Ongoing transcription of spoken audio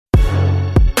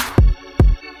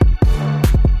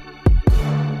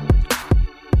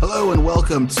Hello and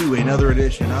welcome to another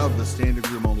edition of the Standig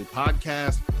Room Only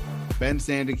podcast. Ben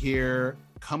Standig here,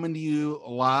 coming to you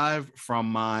live from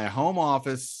my home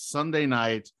office Sunday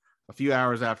night, a few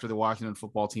hours after the Washington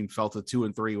football team fell to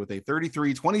 2-3 with a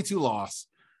 33-22 loss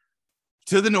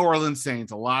to the New Orleans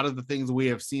Saints. A lot of the things we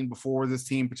have seen before this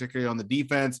team, particularly on the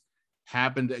defense,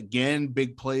 happened again.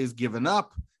 Big plays given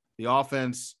up. The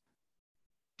offense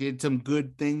did some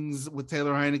good things with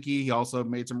Taylor Heinicke. He also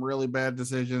made some really bad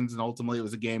decisions, and ultimately it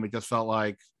was a game. It just felt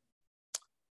like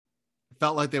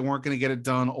they weren't going to get it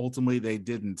done. Ultimately, they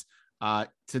didn't.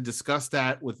 To discuss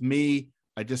that with me,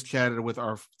 I just chatted with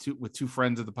two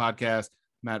friends of the podcast,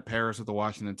 Matt Paris of the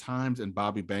Washington Times and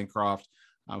Bobby Bancroft,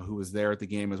 who was there at the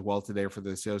game as well today for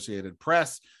the Associated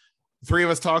Press. The three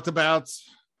of us talked about,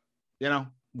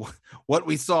 what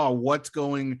we saw,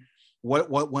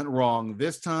 what went wrong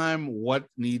this time, what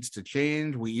needs to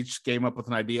change. We each came up with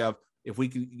an idea of if we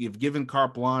could give given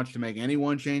carte blanche to make any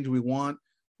one change we want,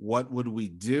 what would we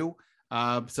do?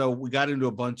 So we got into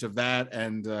a bunch of that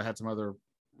and had some other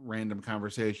random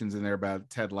conversations in there about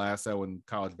Ted Lasso and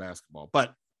college basketball.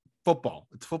 But football,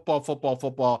 it's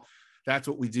football. That's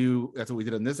what we do. That's what we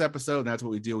did in this episode. And that's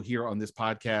what we do here on this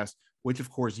podcast, which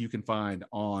of course you can find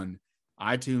on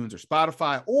iTunes or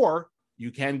Spotify, or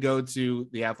you can go to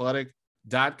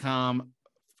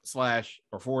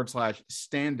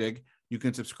theathletic.com//Standig. You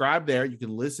can subscribe there. You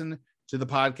can listen to the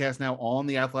podcast now on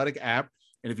the Athletic app.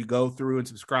 And if you go through and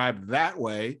subscribe that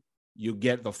way, you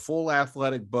get the full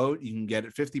Athletic boat. You can get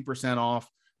it 50% off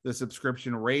the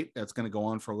subscription rate. That's going to go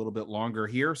on for a little bit longer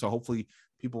here. So hopefully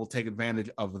people will take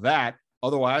advantage of that.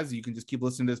 Otherwise, you can just keep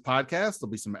listening to this podcast. There'll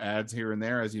be some ads here and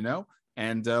there, as you know,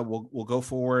 and we'll go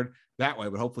forward that way.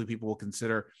 But hopefully people will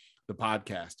consider the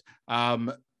podcast.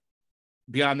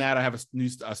 Beyond that, I have a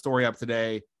story up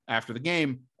today after the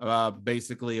game,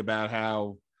 basically about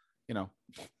how,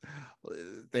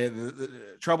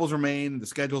 the troubles remain. The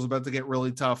schedule's about to get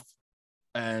really tough,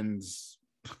 and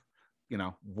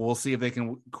we'll see if they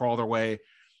can crawl the way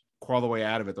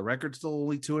out of it. The record's still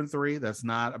only 2-3. That's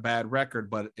not a bad record,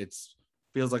 but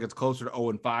feels like it's closer to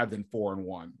 0-5 than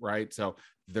 4-1, right? So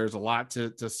there's a lot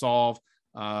to solve.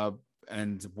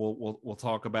 And we'll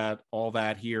talk about all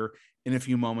that here in a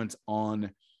few moments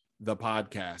on the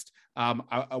podcast.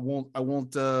 I won't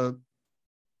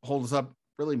hold us up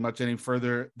really much any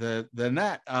further than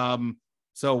that.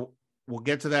 So we'll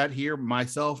get to that here.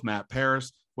 Myself, Matt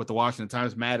Paris with the Washington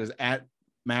Times. Matt is at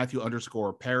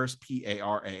Matthew_Paris, Paras.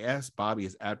 Bobby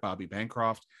is at Bobby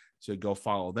Bancroft. So go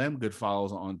follow them. Good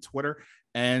follows on Twitter.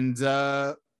 And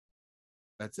that's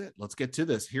it. Let's get to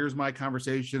this. Here's my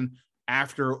conversation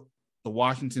after the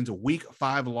Washington's Week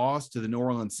 5 loss to the New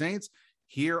Orleans Saints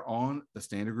here on the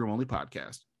Standig Room Only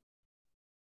podcast.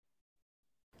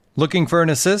 Looking for an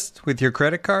assist with your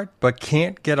credit card, but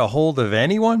can't get a hold of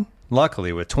anyone?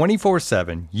 Luckily, with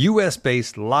 24/7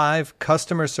 U.S.-based live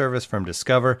customer service from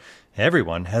Discover,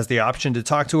 everyone has the option to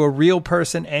talk to a real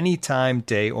person anytime,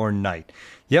 day or night.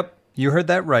 Yep, you heard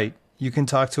that right. You can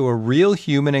talk to a real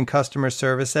human in customer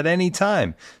service at any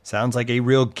time. Sounds like a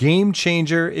real game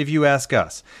changer if you ask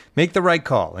us. Make the right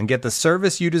call and get the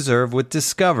service you deserve with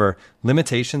Discover.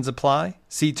 Limitations apply.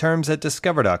 See terms at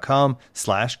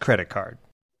discover.com/creditcard.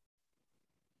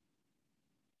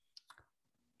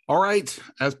 All right.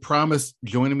 As promised,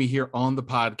 joining me here on the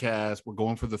podcast, we're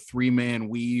going for the three-man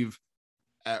weave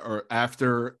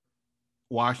after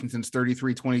Washington's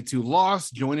 33-22 loss.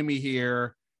 Joining me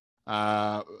here,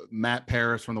 Matt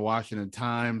Paris from the Washington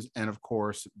Times, and of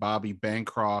course Bobby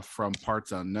Bancroft from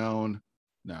Parts Unknown.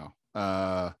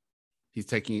 But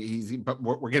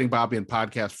we're getting Bobby in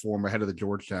podcast form ahead of the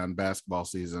Georgetown basketball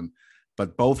season.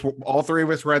 But all three of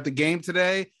us were at the game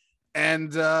today,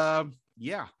 and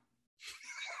yeah.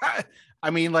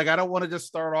 I mean, I don't want to just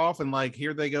start off and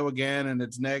here they go again and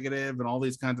it's negative and all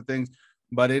these kinds of things,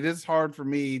 but it is hard for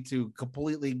me to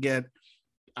completely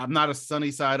I'm not a sunny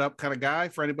side up kind of guy.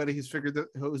 For anybody who's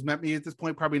met me at this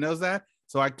point probably knows that.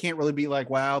 So I can't really be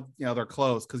wow, they're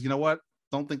close, because you know what?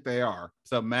 Don't think they are.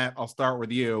 So Matt, I'll start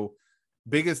with you.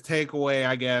 Biggest takeaway,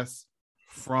 I guess,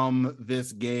 from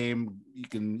this game.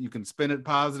 You can spin it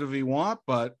positive if you want,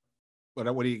 but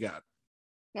what do you got?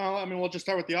 No, I mean, we'll just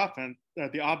start with the offense.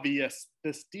 The obvious,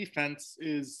 this defense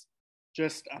is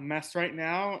just a mess right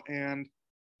now. And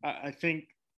I think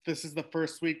this is the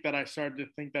first week that I started to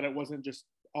think that it wasn't just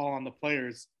all on the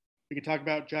players. We can talk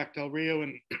about Jack Del Rio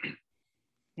and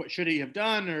what should he have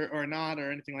done or not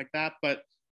or anything like that. But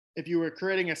if you were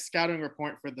creating a scouting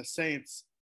report for the Saints,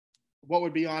 what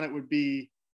would be on it would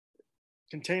be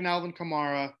contain Alvin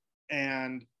Kamara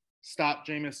and stop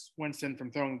Jameis Winston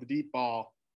from throwing the deep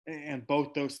ball. And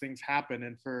both those things happen.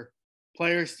 And for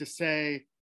players to say,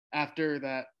 after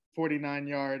that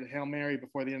 49-yard Hail Mary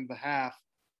before the end of the half,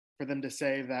 for them to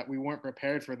say that we weren't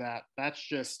prepared for that, that's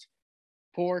just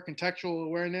poor contextual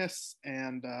awareness.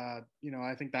 And,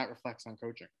 I think that reflects on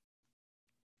coaching.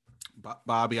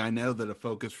 Bobby, I know that a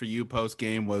focus for you post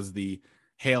game was the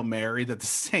Hail Mary that the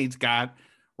Saints got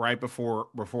right before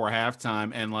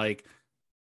halftime. And like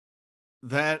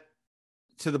that,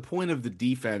 to the point of the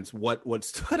defense, what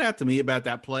stood out to me about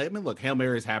that play, I mean, look, Hail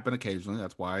Marys happen occasionally.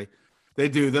 That's why they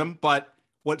do them. But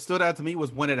what stood out to me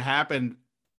was when it happened,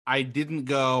 I didn't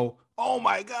go, oh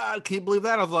my God, can you believe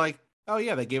that? I was like, oh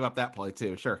yeah, they gave up that play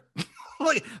too. Sure.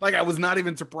 like I was not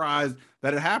even surprised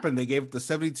that it happened. They gave up the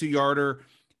 72-yarder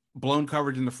blown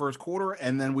coverage in the first quarter,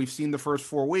 and then we've seen the first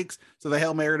 4 weeks. So the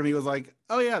Hail Mary to me was like,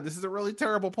 oh yeah, this is a really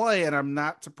terrible play. And I'm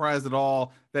not surprised at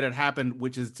all that it happened,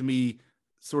 which is to me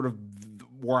sort of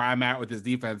where I'm at with this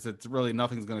defense. It's really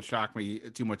nothing's going to shock me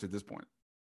too much at this point.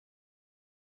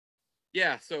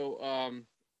 Yeah. So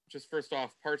just first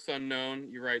off, parts unknown.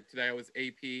 You're right. Today I was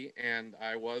AP and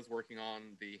I was working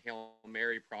on the Hail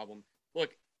Mary problem.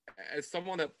 Look, as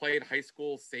someone that played high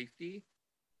school safety,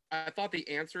 I thought the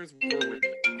answers were.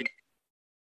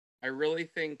 I really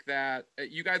think that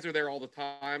you guys are there all the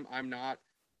time. I'm not.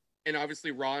 And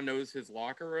obviously Ron knows his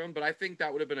locker room, but I think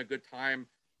that would have been a good time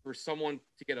for someone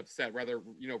to get upset. Rather,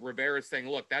 Rivera's saying,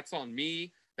 look, that's on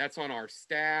me. That's on our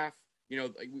staff.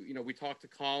 We talked to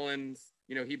Collins,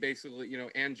 he basically,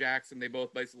 and Jackson, they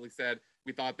both basically said,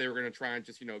 we thought they were going to try and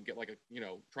just, get like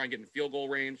try and get in field goal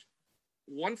range.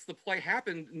 Once the play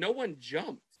happened, no one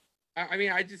jumped.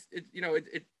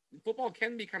 Football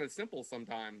can be kind of simple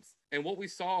sometimes. And what we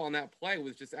saw on that play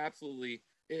was just absolutely,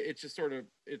 it's just sort of,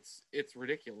 it's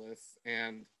ridiculous.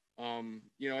 And,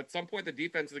 at some point the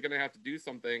defense is going to have to do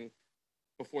something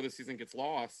before the season gets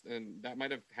lost. And that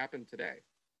might've happened today.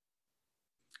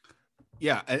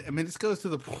 Yeah. I mean, this goes to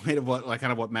the point of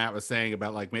what Matt was saying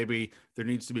about like, maybe there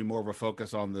needs to be more of a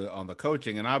focus on the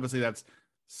coaching. And obviously that's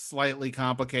slightly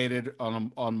complicated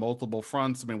on multiple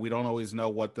fronts. I mean, we don't always know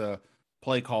what the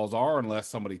play calls are unless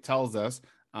somebody tells us.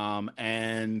 Jack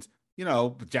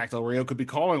Del Rio could be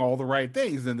calling all the right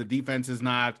things and the defense is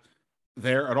not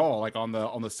there at all. Like on the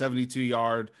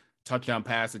 72-yard touchdown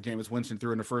pass that Jameis Winston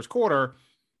threw in the first quarter,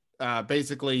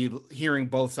 basically hearing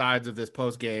both sides of this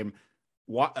post game,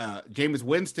 Jameis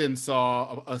Winston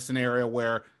saw a scenario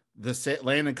where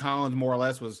Landon Collins more or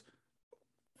less was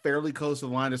fairly close to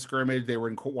the line of scrimmage. They were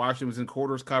in Washington was in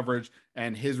quarters coverage,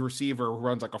 and his receiver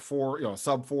runs like a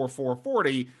sub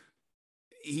 4.40.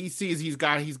 He sees he's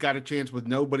got a chance with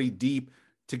nobody deep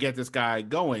to get this guy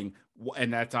going,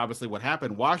 and that's obviously what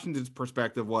happened. Washington's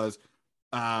perspective was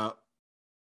the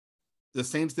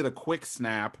Saints did a quick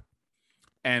snap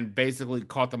and basically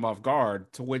caught them off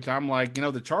guard, to which I'm like,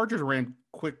 the Chargers ran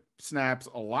quick snaps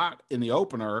a lot in the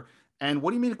opener. And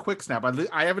what do you mean a quick snap?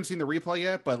 I haven't seen the replay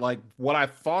yet, but like what I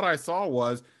thought I saw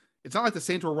was, it's not like the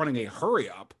Saints were running a hurry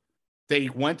up. They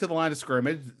went to the line of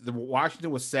scrimmage. The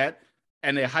Washington was set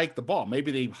and they hiked the ball.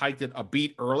 Maybe they hiked it a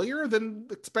beat earlier than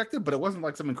expected, but it wasn't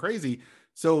like something crazy.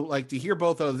 So like to hear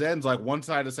both those ends, like one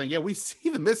side is saying, yeah, we see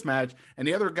the mismatch, and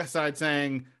the other side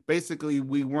saying basically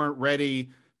we weren't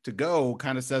ready to go,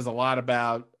 kind of says a lot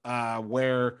about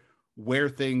where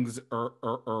things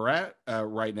are at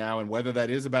right now, and whether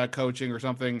that is about coaching or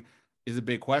something is a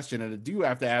big question. And I do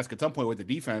have to ask at some point with the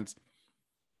defense,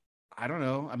 I don't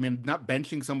know. I mean, not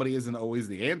benching somebody isn't always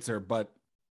the answer, but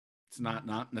it's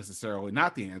not necessarily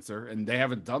not the answer. And they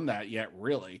haven't done that yet,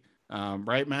 really.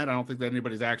 Right, Matt? I don't think that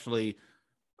anybody's actually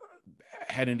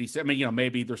had any, I mean,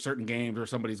 maybe there's certain games where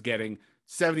somebody's getting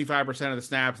 75% of the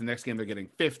snaps, the next game they're getting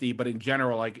 50, but in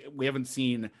general, like we haven't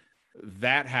seen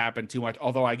that happened too much.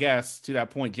 Although I guess to that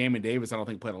point, Jamin Davis, I don't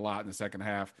think played a lot in the second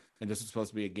half, and this is supposed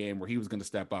to be a game where he was going to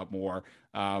step up more.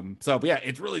 But yeah,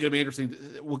 it's really going to be interesting.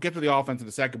 We'll get to the offense in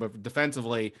a second, but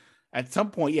defensively, at some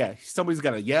point, yeah, somebody's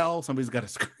got to yell, somebody's got to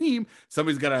scream,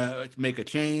 somebody's got to make a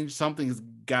change. Something's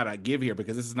got to give here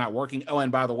because this is not working. Oh,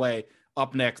 and by the way,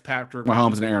 up next, Patrick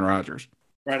Mahomes and Aaron Rodgers.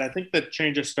 Right. I think the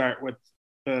changes start with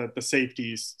the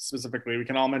safeties specifically. We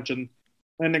can all mention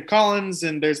Landon Collins,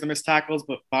 and there's the missed tackles,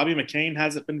 but Bobby McCain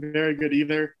hasn't been very good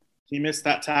either. He missed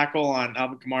that tackle on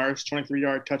Alvin Kamara's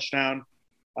 23-yard touchdown.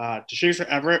 Deshazier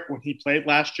Everett, when he played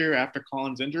last year after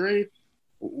Collins' injury,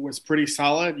 was pretty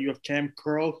solid. You have Cam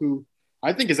Curl, who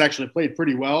I think has actually played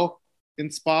pretty well in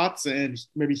spots, and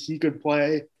maybe he could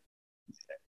play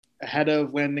ahead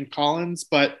of Landon Collins.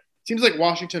 But it seems like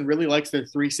Washington really likes their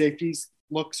three safeties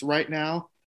looks right now,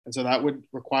 and so that would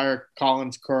require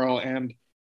Collins, Curl, and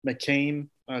McCain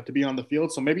to be on the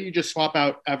field. So maybe you just swap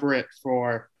out Everett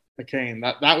for McCain.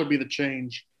 That would be the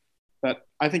change that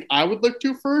I think I would look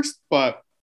to first. But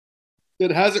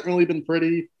it hasn't really been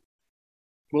pretty.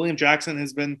 William Jackson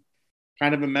has been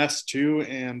kind of a mess too,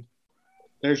 and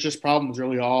there's just problems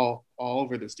really all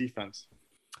over this defense.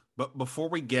 But before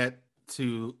we get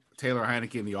to Taylor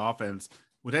Heinicke and the offense,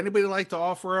 would anybody like to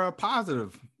offer a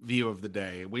positive view of the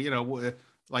day?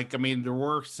 There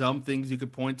were some things you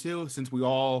could point to since we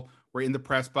all were in the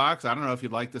press box. I don't know if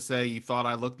you'd like to say you thought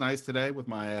I looked nice today with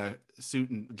my suit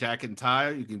and jacket and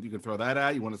tie. You can throw that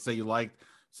out. You want to say you liked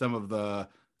some of the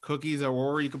cookies,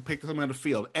 or you can pick something on the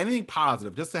field. Anything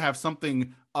positive, just to have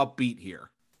something upbeat here.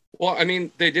 Well, I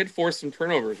mean, they did force some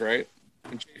turnovers, right?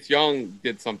 And Chase Young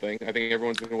did something. I think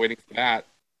everyone's been waiting for that.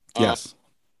 Yes.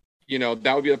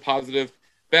 That would be a positive.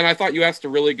 Ben, I thought you asked a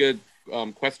really good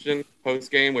question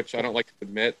post-game, which I don't like to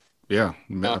admit. Yeah,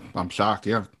 I'm shocked,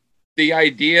 yeah. The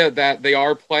idea that they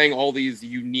are playing all these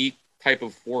unique type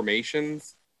of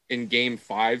formations in Game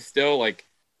 5 still,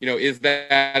 is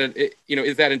that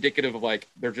indicative of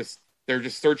they're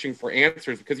just searching for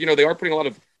answers? Because they are putting a lot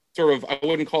of sort of, I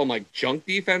wouldn't call them like junk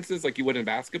defenses like you would in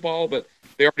basketball, but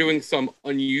they are doing some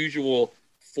unusual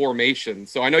formations.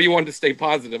 So I know you wanted to stay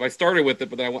positive. I started with it,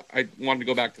 but then I wanted to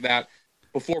go back to that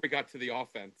before we got to the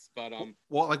offense. But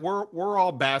we're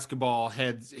all basketball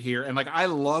heads here, and I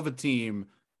love a team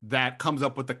that comes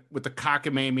up with the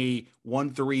cockamamie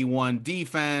 1-3-1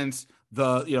 defense.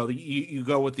 You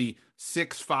go with the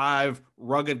 6'5"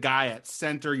 rugged guy at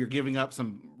center. You're giving up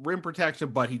some rim protection,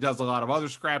 but he does a lot of other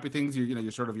scrappy things.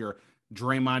 You're sort of your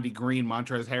Draymond Green,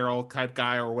 Montrezl Harrell type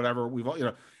guy or whatever. We've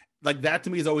that to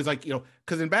me is always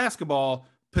because in basketball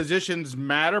positions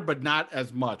matter, but not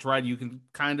as much, right? You can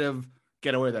kind of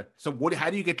get away with that. So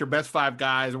how do you get your best 5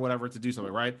 guys or whatever to do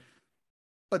something, right?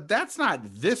 But that's not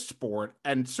this sport,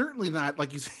 and certainly not,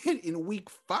 like you said, in week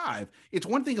 5. It's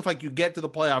one thing if you get to the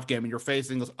playoff game and you're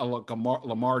facing a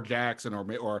Lamar Jackson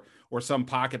or some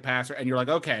pocket passer, and you're like,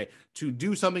 okay, to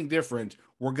do something different,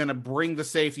 we're going to bring the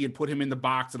safety and put him in the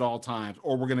box at all times,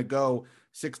 or we're going to go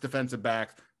 6 defensive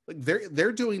backs.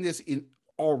 They're doing this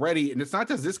already, and it's not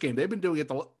just this game. They've been doing it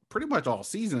pretty much all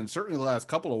season, and certainly the last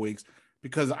couple of weeks,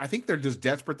 because I think they're just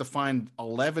desperate to find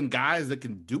 11 guys that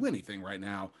can do anything right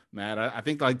now, Matt. I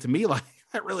think to me,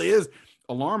 that really is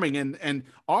alarming. And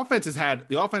offense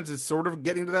is sort of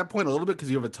getting to that point a little bit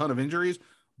because you have a ton of injuries,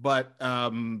 but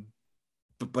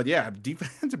yeah,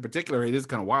 defense in particular, it is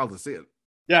kind of wild to see it.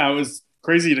 Yeah, it was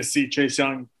crazy to see Chase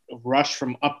Young rush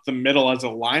from up the middle as a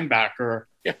linebacker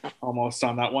almost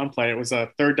on that one play. It was a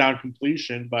 3rd down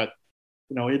completion, but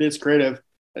it is creative.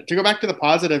 To go back to the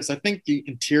positives, I think the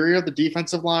interior of the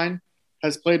defensive line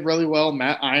has played really well.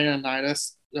 Matt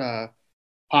Ioannidis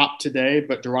popped today,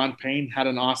 but Daron Payne had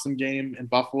an awesome game in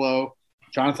Buffalo.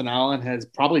 Jonathan Allen has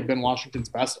probably been Washington's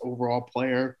best overall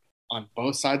player on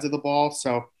both sides of the ball.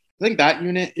 So I think that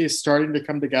unit is starting to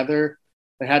come together.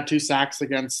 They had 2 sacks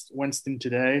against Winston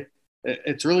today.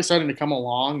 It's really starting to come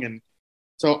along. And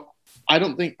so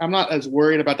I'm not as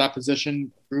worried about that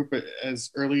position group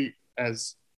as early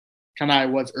as kind of I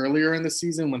was earlier in the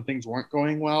season when things weren't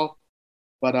going well.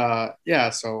 But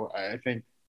so I think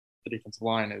the defensive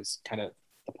line is kind of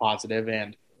the positive,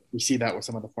 and we see that with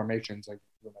some of the formations like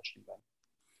you were mentioning,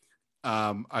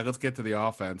 Ben. Let's get to the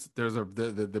offense. There's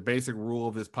the basic rule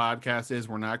of this podcast is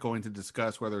we're not going to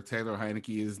discuss whether Taylor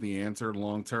Heinicke is the answer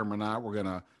long term or not. We're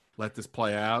gonna let this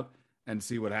play out and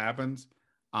see what happens.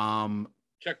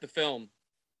 Check the film.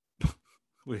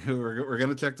 We're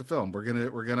gonna check the film. We're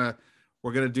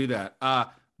gonna do that.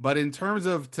 But in terms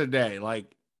of today,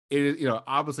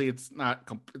 obviously it's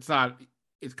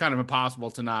kind of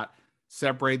impossible to not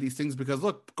separate these things because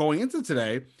look, going into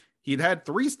today, he'd had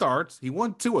 3 starts. He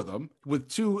won 2 of them with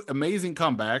 2 amazing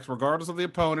comebacks, regardless of the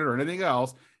opponent or anything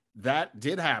else. That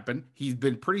did happen. He's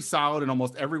been pretty solid in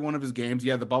almost every one of his games.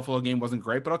 Yeah, the Buffalo game wasn't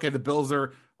great, but okay, the Bills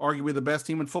are arguably the best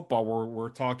team in football. We're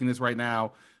talking this right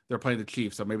now. They're playing the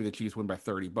Chiefs, so maybe the Chiefs win by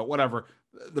 30, but whatever.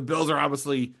 The Bills are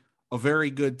obviously a very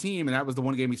good team, and that was the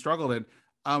one game he struggled in.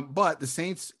 But the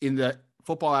Saints, in the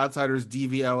Football Outsiders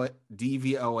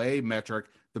DVOA metric,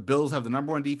 the Bills have the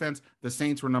number 1 defense. The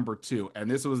Saints were number 2.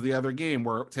 And this was the other game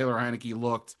where Taylor Heinicke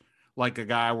looked like a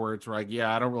guy where it's like,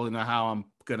 yeah, I don't really know how I'm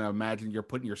going to imagine you're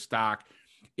putting your stock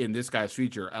in this guy's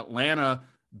future. Atlanta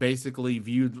basically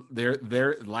viewed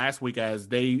their last week as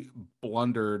they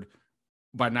blundered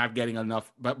by not getting enough,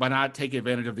 but by not taking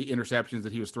advantage of the interceptions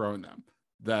that he was throwing them.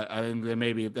 That I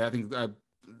think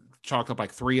chalked up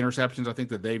 3 interceptions. I think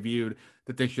that they viewed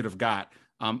that they should have got.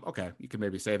 Okay, you can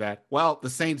maybe say that. Well, the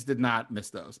Saints did not miss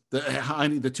those. The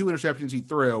 2 interceptions he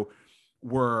threw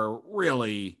were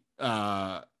really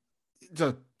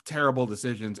just terrible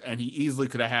decisions, and he easily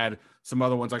could have had some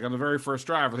other ones. On the very first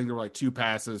drive, I think there were 2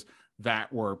 passes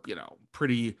that were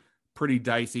pretty pretty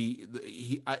dicey.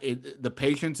 The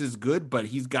patience is good, but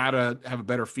he's got to have a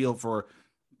better feel for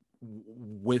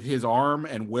with his arm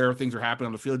and where things are happening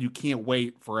on the field. You can't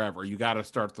wait forever. You got to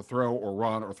start to throw or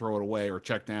run or throw it away or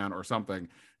check down or something.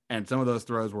 And some of those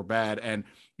throws were bad. And,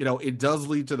 it does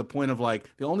lead to the point of like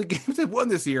the only games they won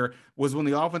this year was when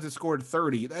the offense had scored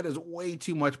 30. That is way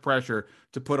too much pressure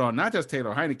to put on not just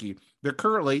Taylor Heinicke. They're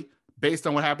currently, based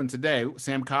on what happened today,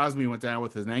 Sam Cosmi went down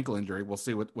with his ankle injury. We'll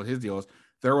see what his deal is.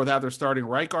 They're without their starting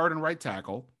right guard and right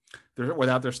tackle. They're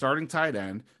without their starting tight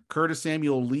end. Curtis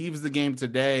Samuel leaves the game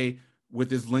today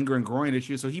with his lingering groin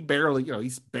issue. So he barely,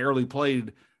 he's barely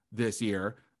played this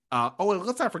year. And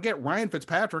let's not forget Ryan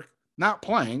Fitzpatrick not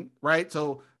playing, right?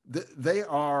 So they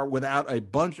are without a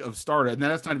bunch of starters. And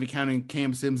that's not even counting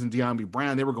Cam Sims and De'Ami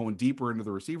Brown. They were going deeper into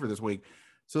the receiver this week.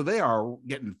 So they are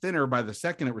getting thinner by the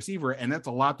second at receiver. And that's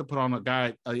a lot to put on a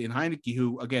guy in Heinicke,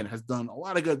 who, again, has done a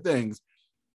lot of good things.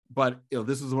 But,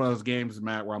 this is one of those games,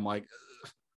 Matt, where I'm like,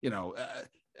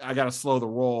 I got to slow the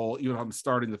roll, even though I'm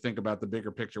starting to think about the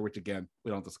bigger picture, which, again,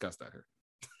 we don't discuss that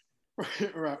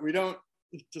here. Right. We don't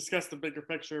discuss the bigger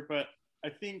picture, but I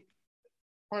think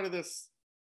part of the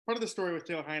story with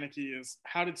Taylor Heinicke is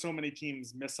how did so many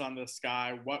teams miss on this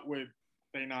guy? What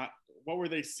were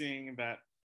they seeing that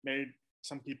made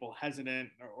some people hesitant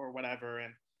or whatever?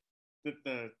 And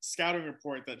the scouting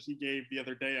report that he gave the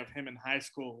other day of him in high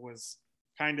school was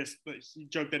he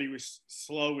joked that he was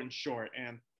slow and short.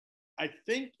 And I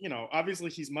think, obviously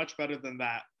he's much better than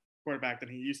that quarterback than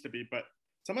he used to be, but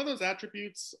some of those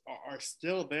attributes are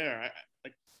still there.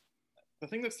 Like the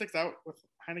thing that sticks out with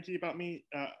Heinicke about me,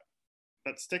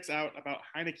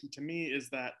 to me is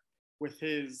that with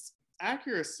his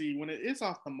accuracy, when it is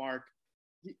off the mark,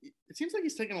 it seems like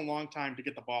he's taking a long time to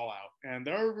get the ball out. And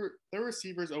there are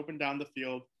receivers open down the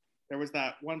field. There was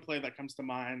that one play that comes to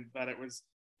mind that it was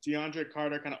DeAndre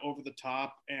Carter kind of over the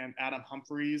top and Adam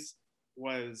Humphries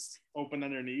was open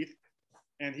underneath.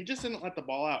 And he just didn't let the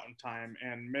ball out in time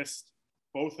and missed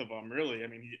both of them, really. I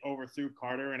mean, he overthrew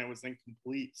Carter and it was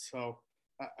incomplete. So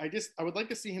I would like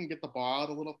to see him get the ball out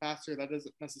a little faster. That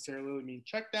doesn't necessarily mean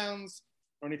checkdowns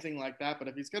or anything like that. But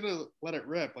if he's going to let it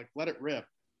rip, let it rip.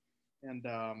 And,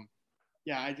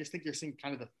 I just think you're seeing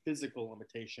kind of the physical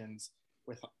limitations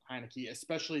with Heinicke,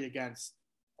 especially against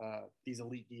these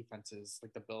elite defenses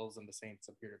like the Bills and the Saints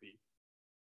appear to be.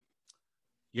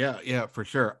 Yeah, for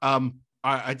sure.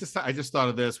 I just thought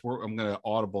of this. I'm going to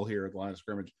audible here at the line of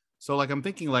scrimmage. So like, I'm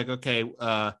thinking like, okay,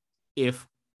 if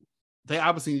they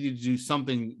obviously need to do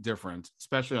something different,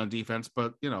 especially on defense,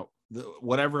 but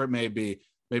whatever it may be,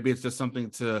 maybe it's just something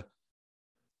to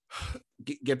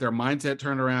get their mindset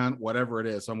turned around, whatever it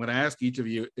is. So I'm going to ask each of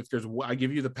you, if I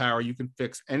give you the power, you can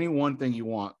fix any one thing you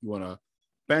want. You want to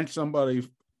bench somebody,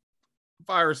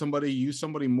 fire somebody, use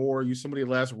somebody more, use somebody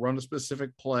less, run a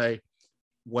specific play,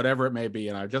 whatever it may be.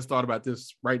 And I just thought about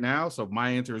this right now. So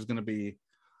my answer is going to be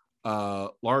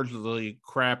largely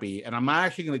crappy. And I'm not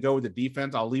actually going to go with the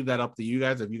defense. I'll leave that up to you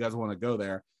guys if you guys want to go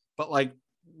there. But like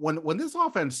when this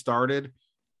offense started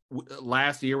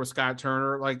last year with Scott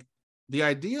Turner, like the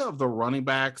idea of the running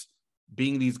backs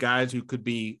being these guys who could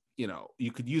be,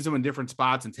 you could use them in different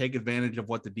spots and take advantage of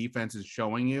what the defense is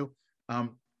showing you.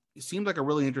 It seemed like a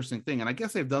really interesting thing. And I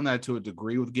guess they've done that to a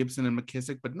degree with Gibson and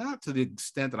McKissick, but not to the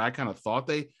extent that I kind of thought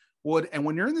they would. And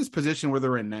when you're in this position where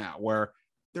they're in now, where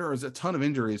there is a ton of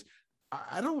injuries,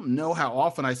 I don't know how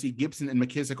often I see Gibson and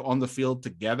McKissick on the field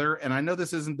together. And I know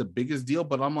this isn't the biggest deal,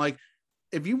 but I'm like,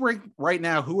 if you rank right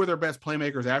now, who are their best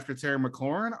playmakers after Terry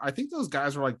McLaurin? I think those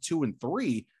guys are like 2 and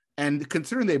 3. And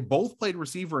considering they both played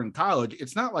receiver in college,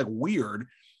 it's not like weird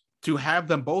to have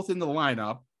them both in the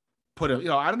lineup, put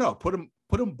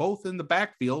them both in the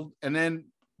backfield and then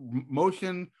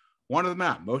motion one of them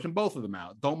out, motion both of them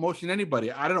out. Don't motion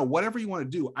anybody. I don't know, whatever you want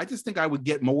to do. I just think I would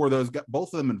get more of those,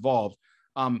 both of them involved.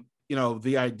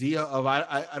 The idea of,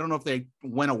 I don't know if they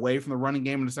went away from the running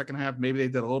game in the second half. Maybe they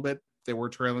did a little bit. They were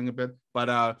trailing a bit,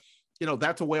 but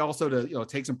that's a way also to,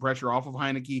 take some pressure off of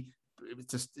Heinicke,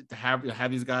 just to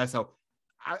have these guys. So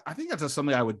I think that's just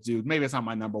something I would do. Maybe it's not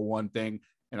my number one thing.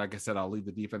 And like I said, I'll leave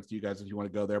the defense to you guys if you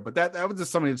want to go there. But that was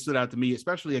just something that stood out to me,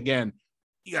 especially, again,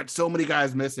 you got so many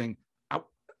guys missing.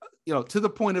 To the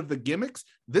point of the gimmicks,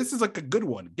 this is like a good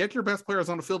one. Get your best players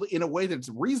on the field in a way that's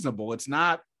reasonable. It's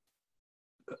not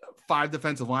 5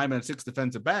 defensive linemen and 6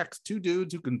 defensive backs, 2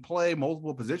 dudes who can play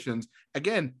multiple positions.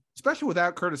 Again, especially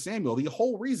without Curtis Samuel, the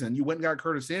whole reason you went and got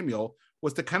Curtis Samuel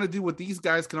was to kind of do what these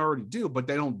guys can already do, but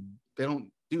they don't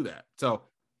do that. So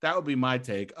that would be my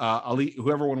take. I'll leave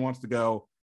whoever one wants to go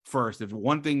first. If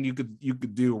one thing you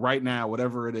could do right now,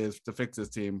 whatever it is, to fix this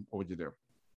team, what would you do?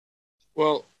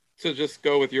 Well, to just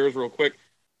go with yours real quick,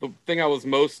 the thing I was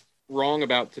most wrong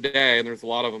about today, and there's a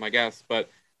lot of them, I guess, but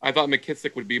I thought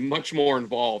McKissick would be much more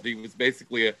involved. He was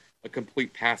basically a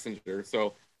complete passenger.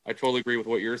 So I totally agree with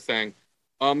what you're saying.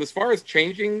 As far as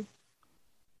changing,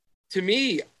 to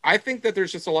me, I think that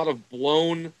there's just a lot of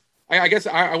blown. I guess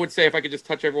I would say if I could just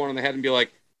touch everyone on the head and be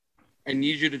like, I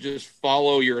need you to just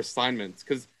follow your assignments,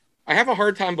 because I have a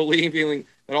hard time believing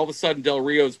that all of a sudden Del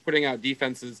Rio's putting out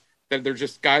defenses that they're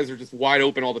just guys are just wide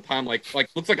open all the time. Like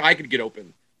looks like I could get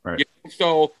open. Right. You know?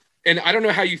 So, and I don't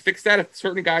know how you fix that if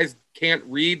certain guys can't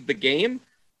read the game.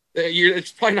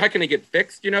 It's probably not going to get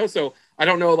fixed, you know. So I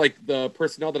don't know like the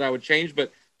personnel that I would change,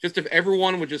 but just if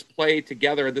everyone would just play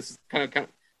together. This is kind of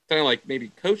like maybe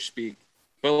coach speak,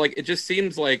 but like it just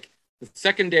seems like the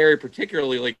secondary,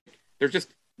 particularly, like they're just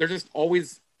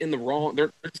always in the wrong.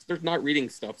 They're not reading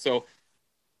stuff. So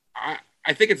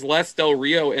I think it's less Del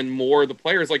Rio and more the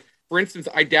players. Like, for instance,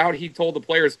 I doubt he told the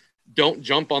players don't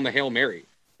jump on the Hail Mary.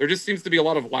 There just seems to be a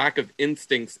lot of lack of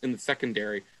instincts in the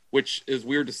secondary, which is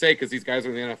weird to say because these guys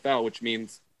are in the NFL, which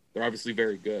means they're obviously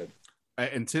very good.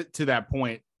 And to that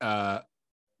point, Matt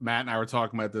and I were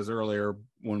talking about this earlier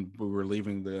when we were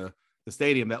leaving the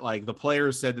stadium, that like the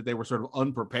players said that they were sort of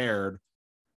unprepared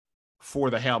for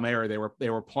the Hail Mary. They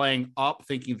were playing up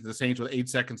thinking that the Saints with 8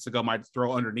 seconds to go might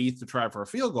throw underneath to try for a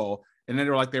field goal. And then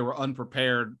they were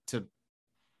unprepared to,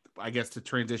 I guess, to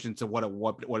transition to what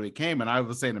it became. And I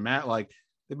was saying to Matt, like,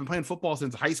 they've been playing football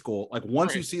since high school. Like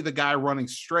once you see the guy running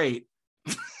straight,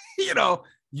 you know,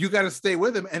 you got to stay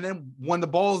with him. And then when the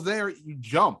ball's there, you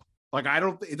jump. Like,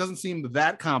 it doesn't seem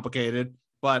that complicated,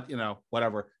 but you know,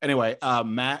 whatever. Anyway,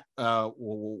 Matt,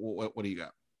 what do you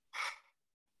got?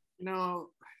 You know,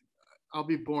 I'll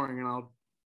be boring and I'll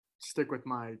stick with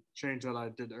my change that I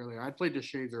did earlier. I'd play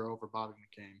DeShazer over Bobby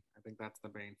McCain. I think that's the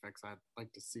main fix I'd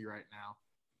like to see right now.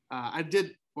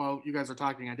 While you guys are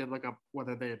talking, I did look up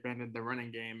whether they abandoned the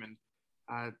running game, and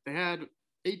they had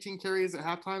 18 carries at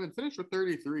halftime and finished with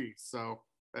 33. So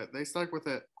they stuck with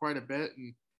it quite a bit.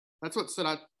 And that's what stood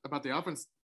out about the offense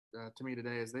to me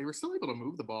today is they were still able to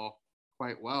move the ball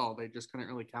quite well. They just couldn't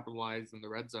really capitalize in the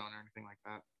red zone or anything like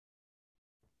that.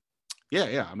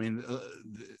 Yeah. I mean,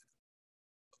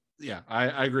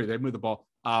 I agree. They moved the ball.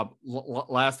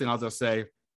 Last thing I'll just say,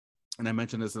 and I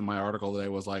mentioned this in my article today,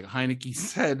 was like Heinicke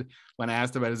said when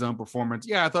asked about his own performance,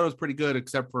 I thought it was pretty good,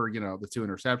 except for, you know, the 2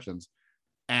 interceptions.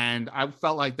 And I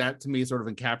felt like that to me sort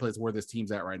of encapsulates where this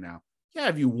team's at right now. Yeah,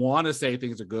 if you want to say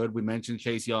things are good, we mentioned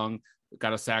Chase Young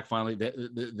got a sack finally. They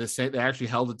actually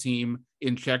held the team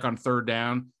in check on 3rd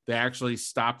down. They actually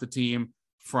stopped the team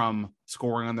from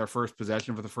scoring on their first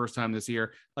possession for the first time this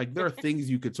year. Like, there are things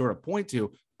you could sort of point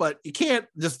to, but you can't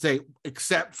just say,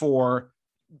 except for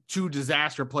 2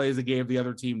 disaster plays that gave the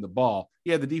other team the ball.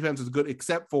 Yeah, the defense is good,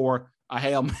 except for a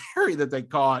Hail Mary that they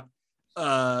caught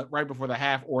right before the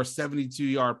half, or a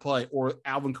 72-yard play, or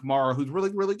Alvin Kamara, who's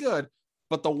really, really good.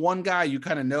 But the one guy you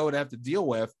kind of know to have to deal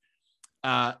with,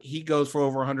 he goes for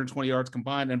over 120 yards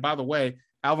combined. And by the way,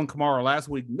 Alvin Kamara last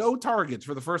week, no targets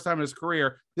for the first time in his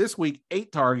career. This week,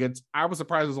 8 targets. I was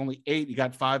surprised it was only 8. He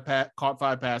got caught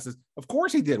 5 passes. Of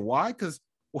course he did. Why? Because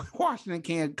Washington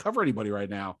can't cover anybody right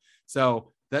now.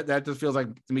 So that just feels like,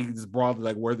 to me, just broadly,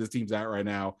 like where this team's at right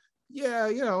now. Yeah,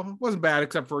 you know, it wasn't bad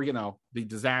except for, you know, the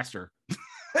disaster.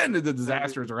 And the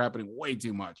disasters are happening way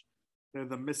too much. They're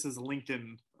the Mrs.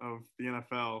 Lincoln of the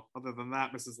NFL. Other than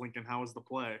that, Mrs. Lincoln, how was the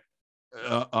play?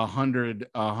 100%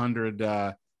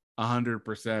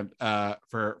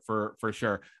 for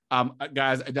sure.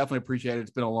 Guys, I definitely appreciate it.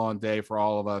 It's been a long day for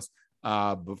all of us.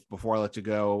 Before I let you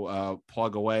go,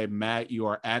 plug away. Matt, you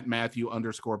are at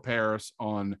Matthew_Paris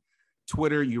on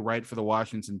Twitter. You write for the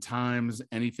Washington Times.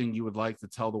 Anything you would like to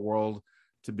tell the world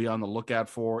to be on the lookout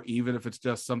for, even if it's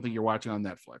just something you're watching on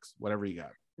Netflix, whatever you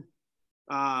got.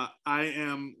 I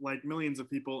am like millions of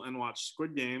people and watch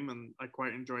Squid Game, and I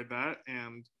quite enjoyed that.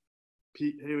 And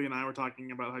Haley and I were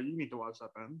talking about how you need to watch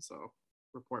that, Ben. So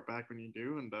report back when you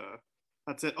do. And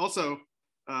that's it. Also,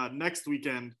 next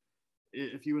weekend,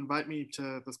 if you invite me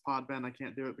to this pod, Ben, I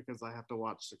can't do it because I have to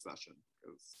watch Succession,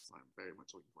 because I'm very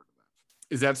much looking forward to that.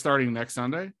 Is that starting next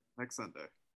Sunday? Next Sunday.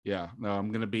 Yeah, no,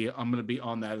 I'm gonna be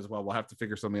on that as well. We'll have to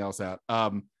figure something else out.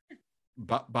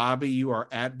 Bobby, you are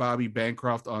at Bobby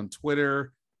Bancroft on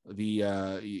Twitter. The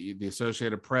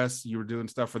Associated Press, you were doing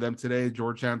stuff for them today.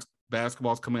 Georgetown's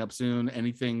basketball's coming up soon.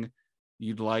 Anything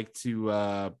you'd like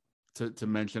to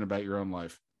mention about your own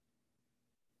life?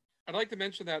 I'd like to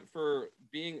mention that for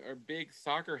being a big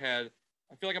soccer head,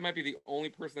 I feel like I might be the only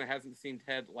person that hasn't seen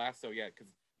Ted Lasso yet,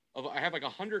 because I have like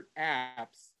 100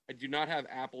 apps. I do not have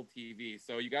Apple TV.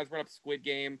 So you guys brought up Squid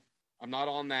Game. I'm not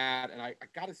on that, and I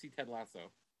got to see Ted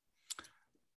Lasso.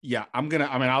 Yeah,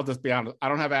 I'll just be honest. I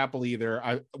don't have Apple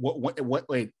either.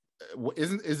 Wait,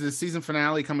 is the season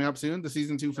finale coming up soon? The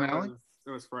season 2 finale? It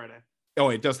was Friday. Oh,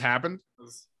 it just happened?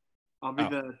 I'll be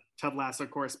the Ted Lasso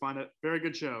correspondent. Very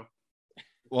good show.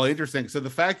 Well, interesting. So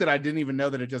the fact that I didn't even know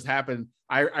that it just happened,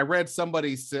 I read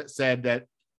somebody said that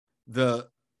the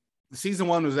season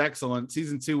 1 was excellent.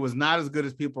 Season 2 was not as good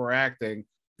as people were acting.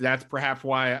 That's perhaps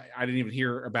why I didn't even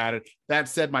hear about it. That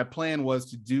said, my plan was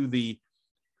to do the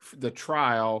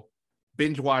trial,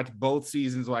 binge watch both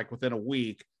seasons like within a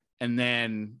week, and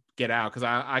then get out, because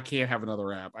I can't have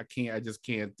another app. I just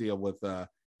can't deal with it.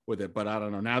 But I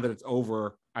don't know. Now that it's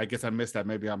over, I guess I missed that.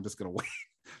 Maybe I'm just gonna wait.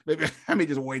 Maybe I may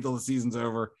just wait till the season's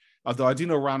over. Although I do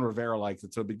know Ron Rivera likes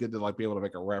it, so it'd be good to like be able to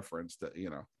make a reference to, you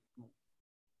know.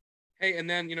 Hey, and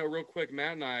then, real quick,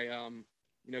 Matt and I,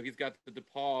 he's got the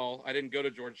DePaul. I didn't go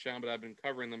to Georgetown, but I've been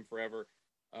covering them forever.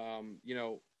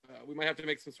 We might have to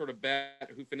make some sort of bet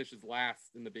who finishes last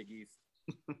in the Big East.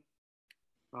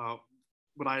 Are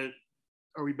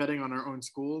we betting on our own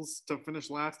schools to finish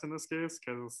last in this case?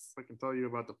 Because I can tell you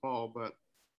about DePaul, but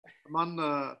I'm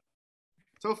on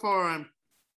so far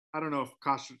I don't know if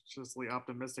cautiously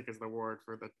optimistic is the word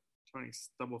for the Tony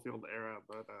Stubblefield era,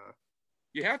 but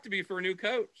you have to be for a new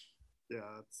coach. Yeah,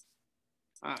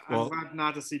 I'm glad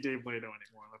not to see Dave Lato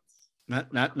anymore.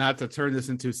 Not to turn this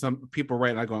into some people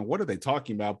right now going, what are they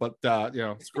talking about? But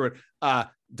screw it.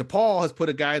 DePaul has put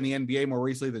a guy in the NBA more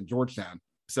recently than Georgetown,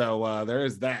 so there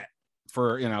is that.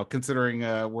 For considering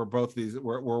we're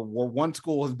one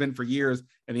school has been for years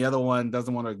and the other one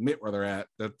doesn't want to admit where they're at.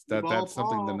 That's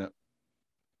something to know.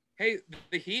 Hey,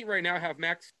 the Heat right now have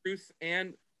Max Strus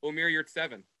and Omer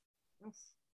Yurtseven.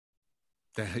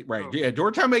 Right. Yeah,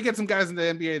 Georgetown may get some guys in the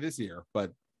NBA this year,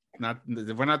 but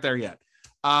we're not there yet.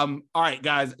 All right,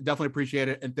 guys, definitely appreciate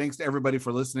it. And thanks to everybody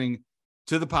for listening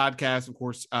to the podcast. Of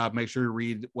course, make sure you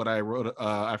read what I wrote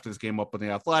after this game up on The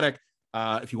Athletic.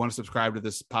 If you want to subscribe to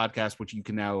this podcast, which you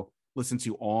can now listen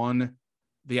to on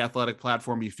the Athletic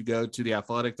platform, if you go to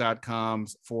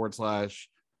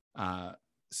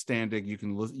theathletic.com/Standig, you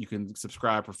can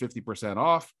subscribe for 50%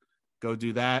 off. Go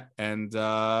do that and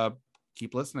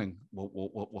keep listening.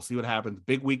 We'll see what happens.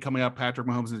 Big week coming up. Patrick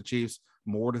Mahomes and the Chiefs.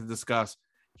 More to discuss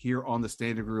here on the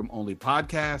Standig Room Only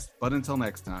podcast. But until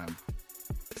next time,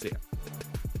 see ya.